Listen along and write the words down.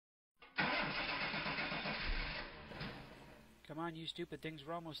Come on, you stupid things,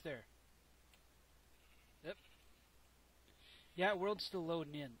 we're almost there. Yep. Yeah, world's still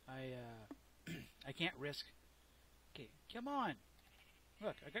loading in. I can't risk. Okay, come on.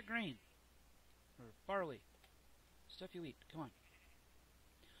 Look, I got grain. Or barley. Stuff you eat. Come on.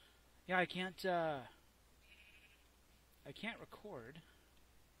 Yeah, I can't record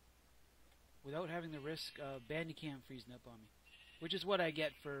without having the risk of Bandicam freezing up on me. Which is what I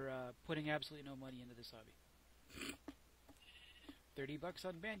get for putting absolutely no money into this hobby. $30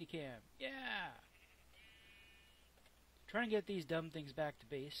 on Bandicam. Yeah! Trying to get these dumb things back to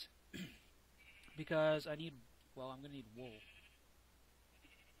base. Because I need, well, I'm going to need wool.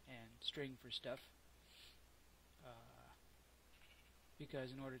 And string for stuff.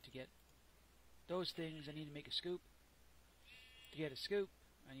 Because in order to get those things, I need to make a scoop. To get a scoop,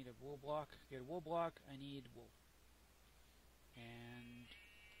 I need a wool block. To get a wool block, I need wool. And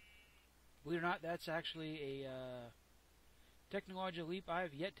believe it or not, that's actually a technological leap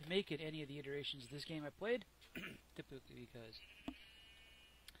I've yet to make in any of the iterations of this game I played. Typically because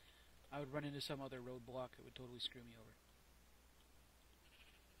I would run into some other roadblock that would totally screw me over.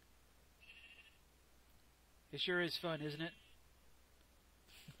 It sure is fun, isn't it?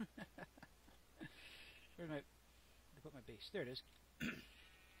 Where's my... I put my base. There it is.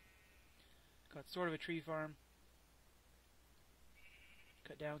 Got sort of a tree farm.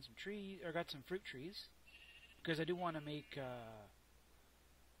 Cut down some trees, or got some fruit trees. Because I do want to make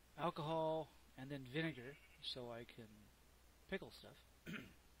alcohol and then vinegar so I can pickle stuff. Come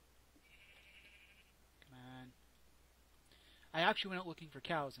on. I actually went out looking for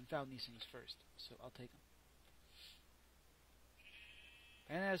cows and found these things first, so I'll take them.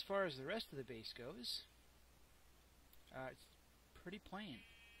 And as far as the rest of the base goes, it's pretty plain.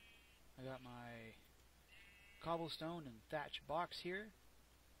 I got my cobblestone and thatch box here.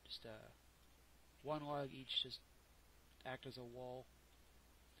 Just one log each, just act as a wall.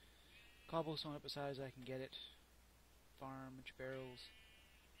 Cobblestone up as high as I can get it. Farm, bunch of barrels.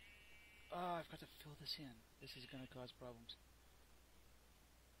 Oh, I've got to fill this in. This is going to cause problems.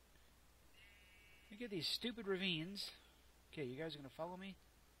 We get these stupid ravines. Okay, you guys are going to follow me?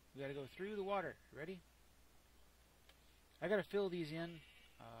 We got to go through the water. Ready? I got to fill these in.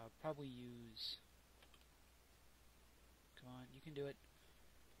 Probably use... Come on, you can do it.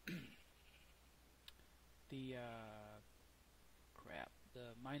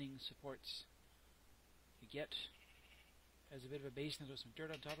 The mining supports you get as a bit of a basin with some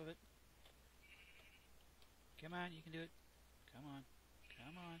dirt on top of it. Come on, you can do it. Come on.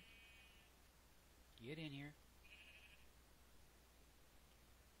 Come on. Get in here.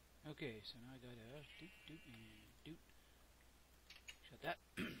 Okay, so now I gotta doot, doot, and doot. Shut that.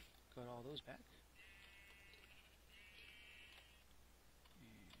 Got all those back.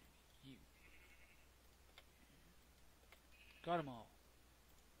 And you. Got them all.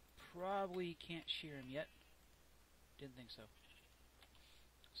 Probably can't shear them yet. Didn't think so.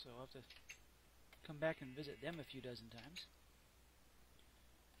 So I'll have to come back and visit them a few dozen times.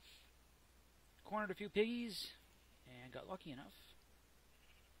 Cornered a few piggies and got lucky enough.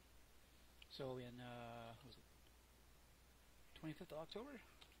 So in what was it 25th of October?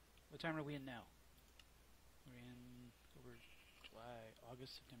 What time are we in now? We're in October, July,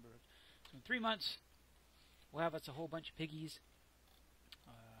 August, September. So in 3 months we'll have us a whole bunch of piggies.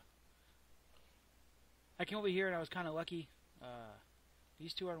 I came over here and I was kind of lucky.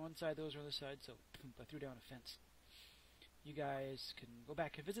 These two are on one side, those are on the other side, so I threw down a fence. You guys can go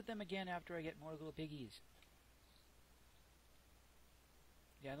back and visit them again after I get more little piggies.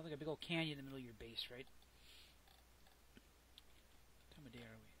 Yeah, I don't think a big old canyon in the middle of your base, right? What time of day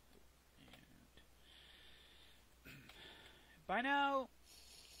are we? And by now,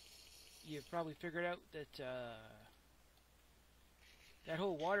 you've probably figured out that that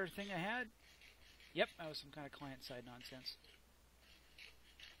whole water thing I had, yep, that was some kind of client-side nonsense.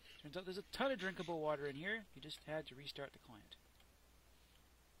 Turns out there's a ton of drinkable water in here. You just had to restart the client.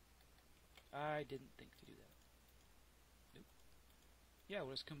 I didn't think to do that. Nope. Yeah,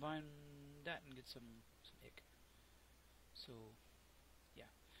 we'll just combine that and get some ick. So, yeah.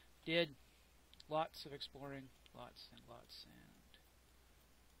 Did lots of exploring. Lots and lots and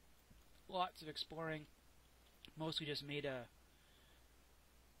lots of exploring. Mostly just made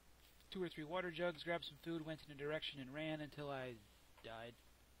 2 or 3 water jugs, grabbed some food, went in a direction and ran until I died.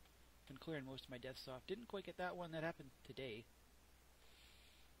 Been clearing most of my deaths off. Didn't quite get that one. That happened today.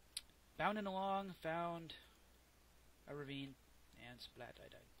 Bounding along, found a ravine, and splat, I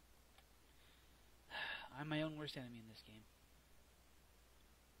died. I'm my own worst enemy in this game.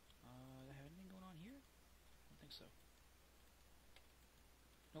 Do I have anything going on here? I don't think so.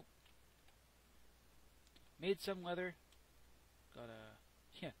 Nope. Made some leather. Got a...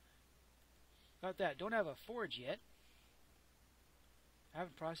 Yeah. Got that. Don't have a forge yet. I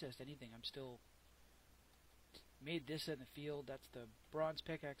haven't processed anything. I'm still... Made this in the field. That's the bronze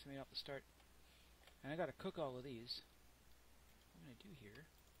pickaxe I made off the start. And I gotta cook all of these. What I'm gonna do here...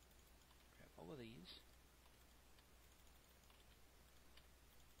 Grab all of these.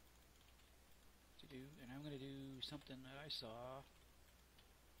 And I'm going to do something that I saw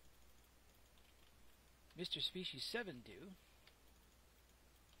Mr. Species 7 do.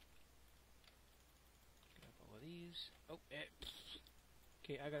 Grab all of these. Oh,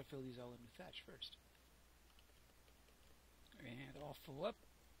 okay, I got to fill these all in with thatch first. And all full up.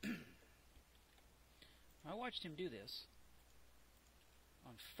 I watched him do this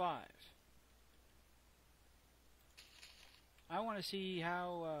on 5. I want to see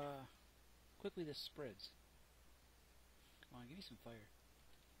how... quickly this spreads. Come on, give me some fire.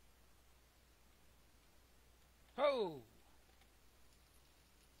 Oh!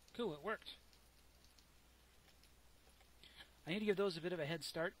 Cool, it worked. I need to give those a bit of a head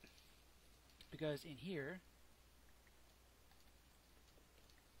start, because in here...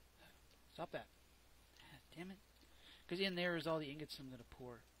 Stop that. Damn it. Because in there is all the ingots I'm going to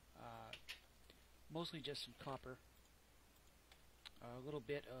pour. Mostly just some copper. A little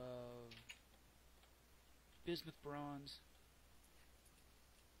bit of... bismuth bronze.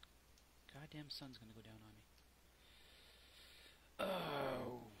 Goddamn sun's gonna go down on me.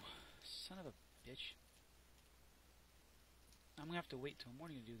 Oh, son of a bitch. I'm gonna have to wait till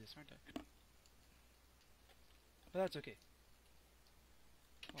morning to do this, aren't I? But that's okay.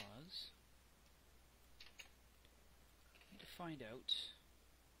 Because I need to find out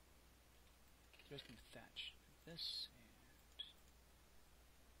the rest of the thatch. This and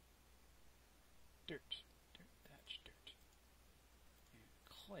dirt.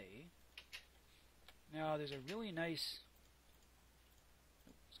 Clay. Now there's a really nice...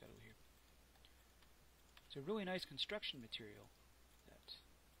 Oh, it's got over here. It's a really nice construction material that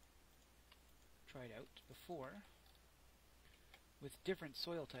I tried out before with different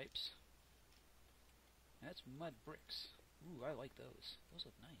soil types. And that's mud bricks. Ooh, I like those. Those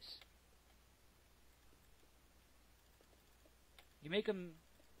look nice. You make them,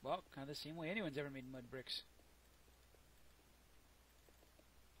 well, kind of the same way anyone's ever made mud bricks.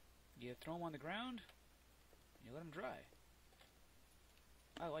 You throw them on the ground, and you let them dry.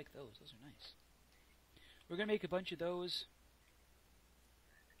 I like those. Those are nice. We're going to make a bunch of those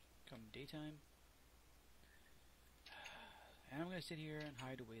come daytime. And I'm going to sit here and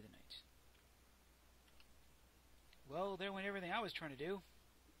hide away the night. Well, there went everything I was trying to do.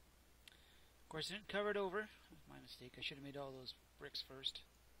 Of course, I didn't cover it over. That was my mistake. I should have made all those bricks first.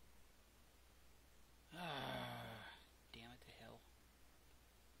 Damn it to hell.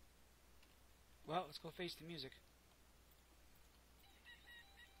 Well, let's go face the music.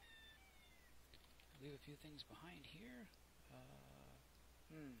 Leave a few things behind here.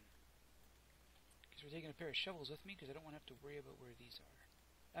 Because we're taking a pair of shovels with me because I don't want to have to worry about where these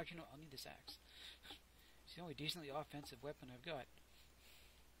are. Actually, no, I'll need this axe. It's the only decently offensive weapon I've got.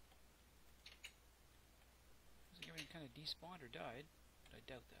 Looks like everything kind of despawned or died, but I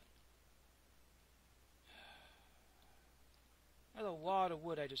doubt that. That's a lot of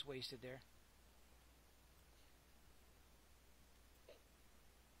wood I just wasted there.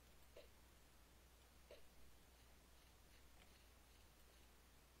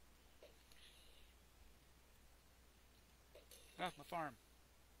 Off my farm.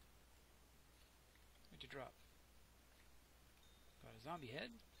 What'd you drop? Got a zombie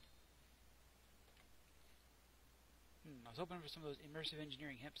head. I was hoping for some of those Immersive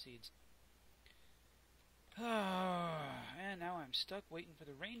Engineering hemp seeds. And now I'm stuck waiting for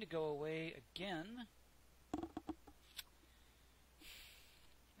the rain to go away again.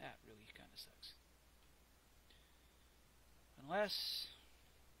 That really kind of sucks. Unless...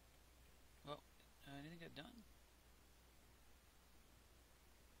 Well, anything got done?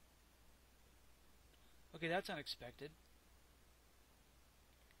 Okay, that's unexpected.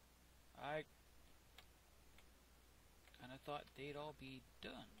 I kind of thought they'd all be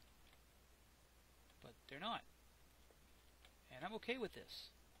done. But they're not. And I'm okay with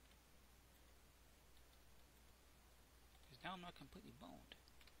this. Because now I'm not completely boned.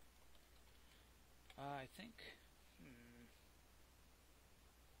 I think...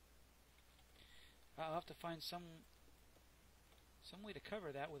 I'll have to find some way to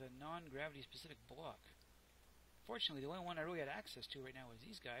cover that with a non-gravity specific block. Fortunately, the only one I really had access to right now is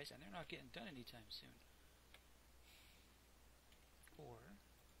these guys, and they're not getting done anytime soon. Or...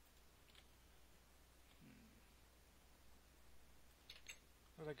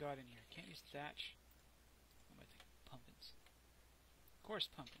 What have I got in here? Can't use thatch. What am I thinking? Pumpkins. course,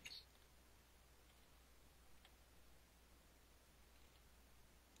 pumpkins.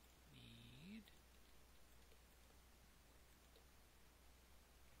 Need...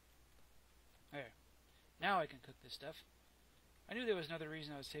 There. Now I can cook this stuff. I knew there was another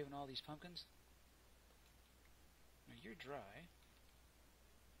reason I was saving all these pumpkins. Now you're dry.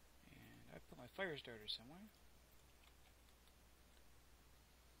 And I put my fire starter somewhere.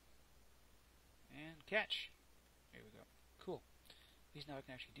 And catch. There we go. Cool. At least now I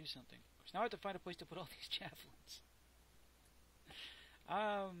can actually do something. So now I have to find a place to put all these javelins.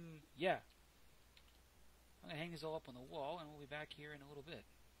 Yeah. I'm going to hang these all up on the wall, and we'll be back here in a little bit.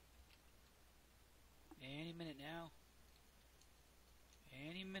 Any minute now.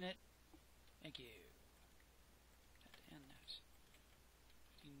 Any minute. Thank you. And that.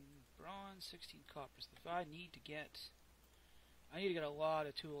 15 bronze, 16 coppers. If I need to get a lot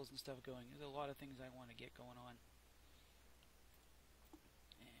of tools and stuff going. There's a lot of things I want to get going on.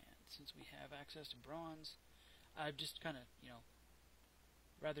 And since we have access to bronze, I've just kind of,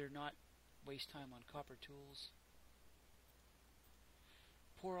 rather not waste time on copper tools.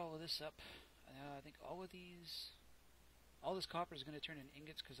 Pour all of this up. I think all this copper is going to turn into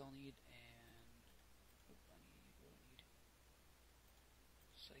ingots because I'll need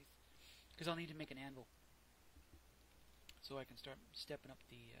scythe. Because I'll need to make an anvil. So I can start stepping up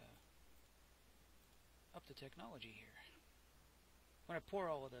the technology here. When I pour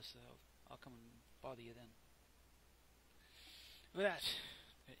all of this, I'll come and bother you then. With that,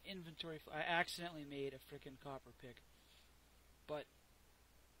 an inventory. I accidentally made a frickin' copper pick, but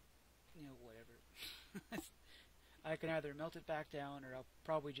whatever. I can either melt it back down, or I'll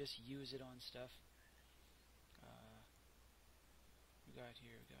probably just use it on stuff. We got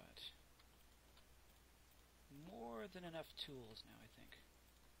more than enough tools now, I think,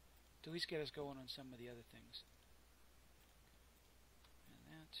 to at least get us going on some of the other things. And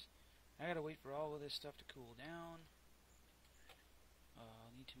that, I gotta wait for all of this stuff to cool down.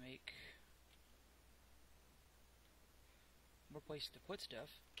 I'll need to make more places to put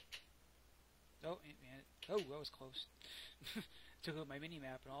stuff. Oh, man. Oh, that was close. Took out my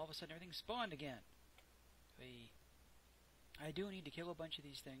mini-map, and all of a sudden everything spawned again. I do need to kill a bunch of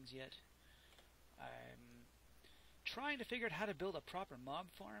these things yet. I'm trying to figure out how to build a proper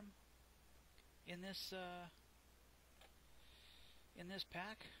mob farm in this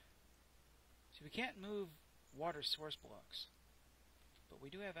pack. So we can't move water source blocks, but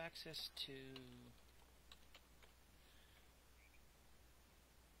we do have access to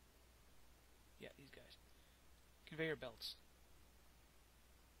these guys. Conveyor belts.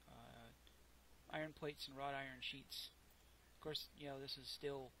 Iron plates and wrought iron sheets. Of course, this is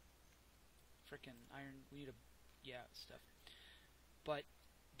still frickin' iron. We need stuff. But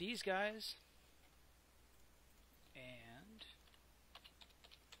these guys and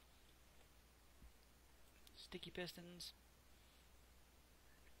sticky pistons,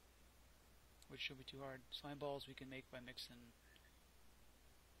 which shouldn't be too hard. Slime balls we can make by mixing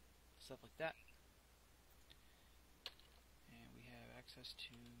stuff like that. And we have access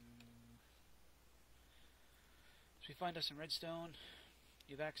to... So we find us some redstone.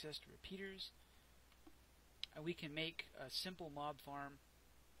 You have access to repeaters. And we can make a simple mob farm.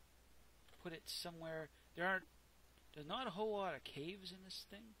 Put it somewhere. There's not a whole lot of caves in this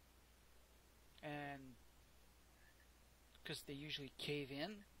thing. And because they usually cave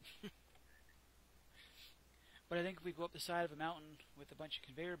in. But I think if we go up the side of a mountain with a bunch of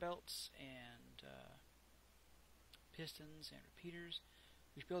conveyor belts and pistons and repeaters,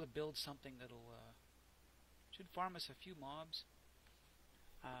 we should be able to build something that'll should farm us a few mobs.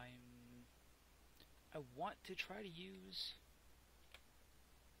 I want to try to use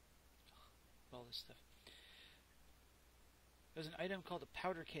all this stuff. There's an item called a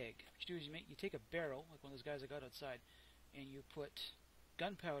powder keg. What you do is you take a barrel, like one of those guys I got outside, and you put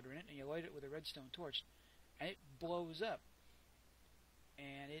gunpowder in it, and you light it with a redstone torch, and it blows up,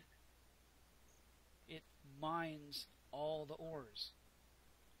 and it mines all the ores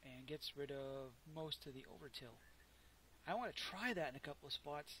and gets rid of most of the overkill. I want to try that in a couple of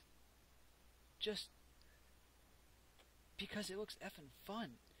spots, just because it looks effing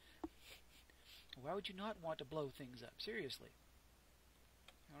fun. Why would you not want to blow things up? Seriously.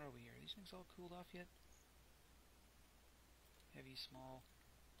 How are we here? Are these things all cooled off yet? Heavy, small.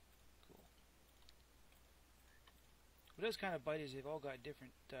 Cool. What does kind of bite is they've all got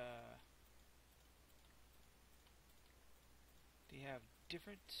different, they have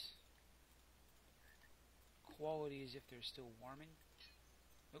different qualities if they're still warming.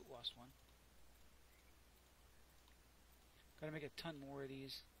 Oh, lost one. Gotta make a ton more of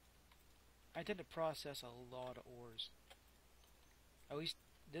these. I tend to process a lot of ores. At least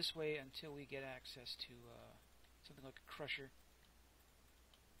this way until we get access to something like a crusher.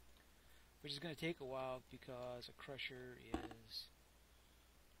 Which is going to take a while because a crusher is...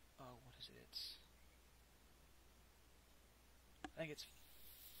 what is it? I think it's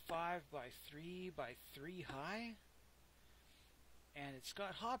 5 by 3 by 3 high. And it's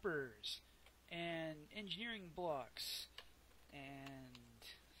got hoppers and engineering blocks and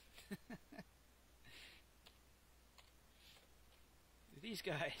these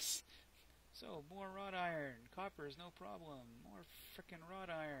guys. So more wrought iron, copper is no problem. More frickin' wrought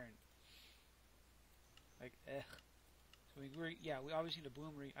iron. Like, So we obviously need a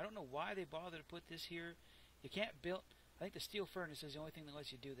boom rig. I don't know why they bother to put this here. You can't build. I think the steel furnace is the only thing that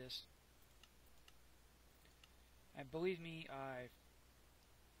lets you do this. And believe me, I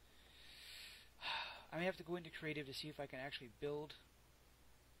may have to go into creative to see if I can actually build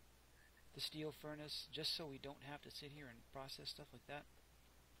the steel furnace, just so we don't have to sit here and process stuff like that.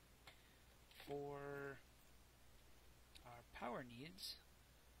 For our power needs,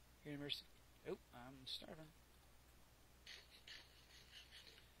 here in Immersive. Oh, I'm starving.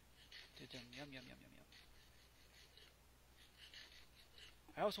 Yum, yum, yum, yum, yum.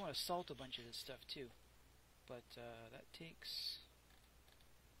 I also want to salt a bunch of this stuff too, but that takes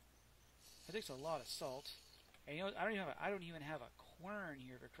a lot of salt. And you know, I don't even have a quern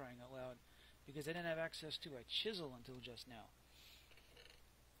here, for crying out loud, because I didn't have access to a chisel until just now.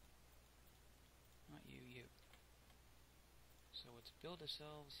 Not you. So let's build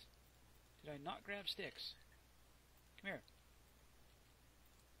ourselves. Did I not grab sticks? Come here.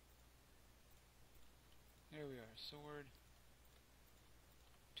 There we are. Sword.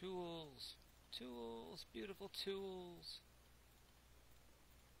 Tools. Tools. Beautiful tools.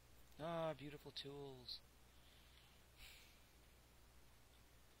 Ah, beautiful tools.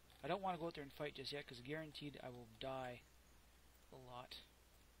 I don't want to go out there and fight just yet, because guaranteed I will die a lot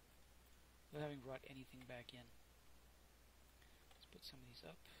without having brought anything back in. Let's put some of these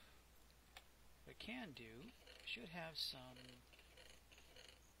up. What I can do, I should have some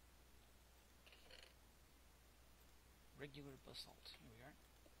regular basalt. Here we are.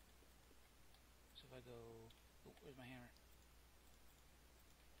 So if I go... Oh, where's my hammer?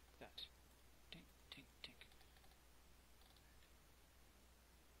 That. Tink, tink, tink.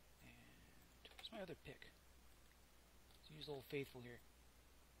 And where's my other pick? Let's use Old Faithful here.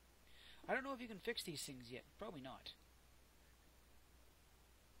 I don't know if you can fix these things yet. Probably not.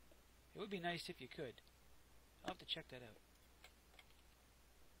 It would be nice if you could. I'll have to check that out.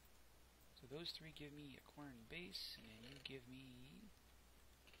 So those three give me a quern base, and then you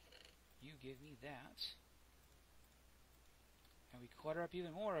give me that. And we clutter up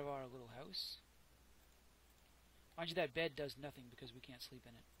even more of our little house. Mind you, that bed does nothing because we can't sleep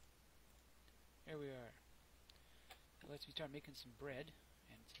in it. There we are. That lets me start making some bread,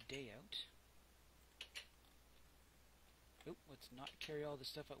 and it's day out. Oh, let's not carry all this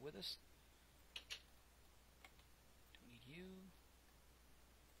stuff out with us. Don't need you.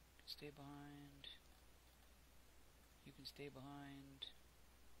 Stay behind. You can stay behind.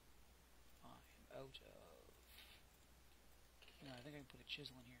 I'm out of... No, I think I can put a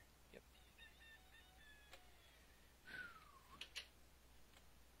chisel in here. Yep.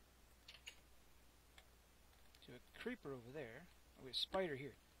 So a creeper over there. Oh, wait, a spider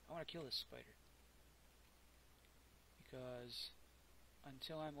here. I want to kill this spider. Because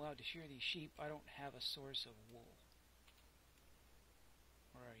until I'm allowed to shear these sheep, I don't have a source of wool.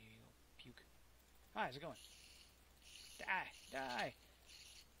 Where are you, you puke? Hi, how's it going? Die! Die!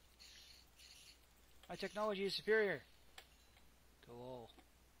 My technology is superior! Cool.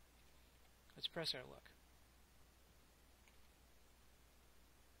 Let's press our luck.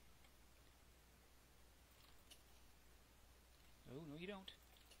 Oh, no you don't.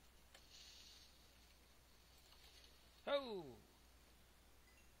 Oh!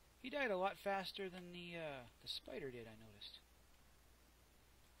 He died a lot faster than the spider did, I noticed.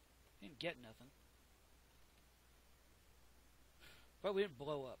 Didn't get nothing. But we didn't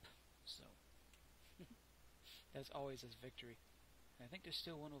blow up, so... That's always his victory. And I think there's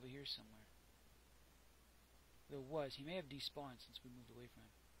still one over here somewhere. There was. He may have despawned since we moved away from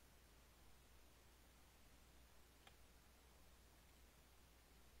him.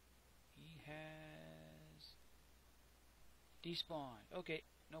 He has... despawned. Okay,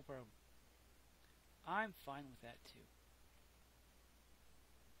 no problem. I'm fine with that too.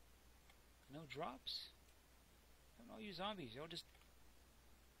 No drops? Haven't all you zombies. They all just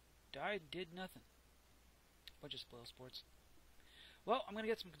died and did nothing. Bunch of spoil sports. Well, I'm going to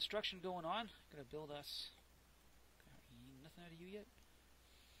get some construction going on. Got to build us... Nothing out of you yet?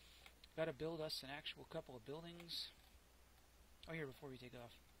 Got to build us an actual couple of buildings. Oh, here, before we take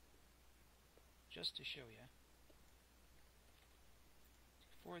off. Just to show you.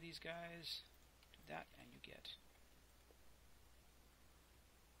 4 of these guys. Do that, and you get.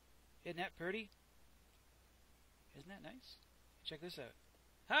 Isn't that pretty? Isn't that nice? Check this out.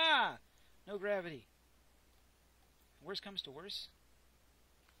 Ha! No gravity. Worst comes to worst.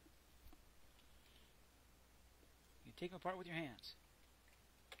 You take them apart with your hands.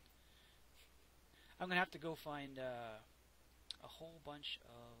 I'm going to have to go find a whole bunch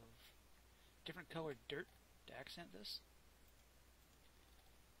of different colored dirt to accent this.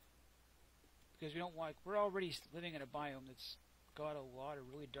 Because we don't want, we're already living in a biome that's got a lot of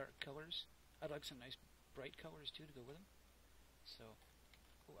really dark colors. I'd like some nice bright colors too to go with them. So,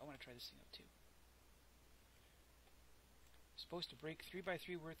 I want to try this thing out too. Supposed to break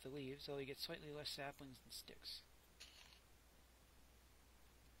 3x3 worth of leaves, so you get slightly less saplings than sticks.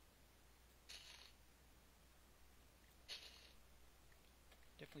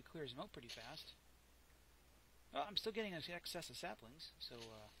 Definitely clears them out pretty fast. Well, I'm still getting an excess of saplings, so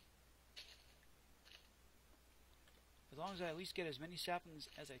as long as I at least get as many saplings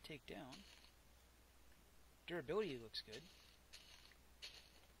as I take down, durability looks good.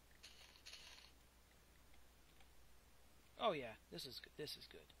 Oh yeah, this is good. This is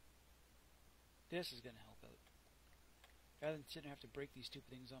good. This is going to help out. Rather than sitting and have to break these stupid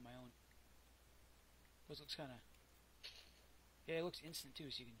things on my own. This looks kind of... Yeah, it looks instant too,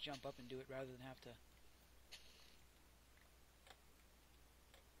 so you can jump up and do it rather than have to...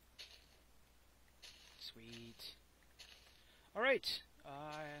 Sweet. Alright.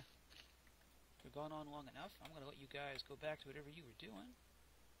 We've gone on long enough. I'm going to let you guys go back to whatever you were doing.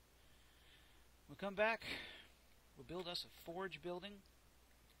 We'll come back. We'll build us a forge building.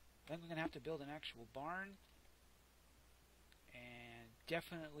 Then we're going to have to build an actual barn. And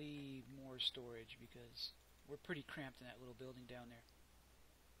definitely more storage because we're pretty cramped in that little building down there.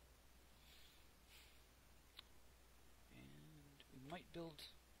 And we might build...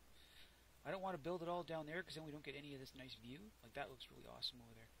 I don't want to build it all down there because then we don't get any of this nice view. Like that looks really awesome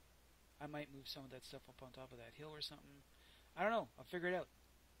over there. I might move some of that stuff up on top of that hill or something. I don't know. I'll figure it out.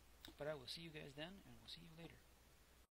 But I will see you guys then, and we'll see you later.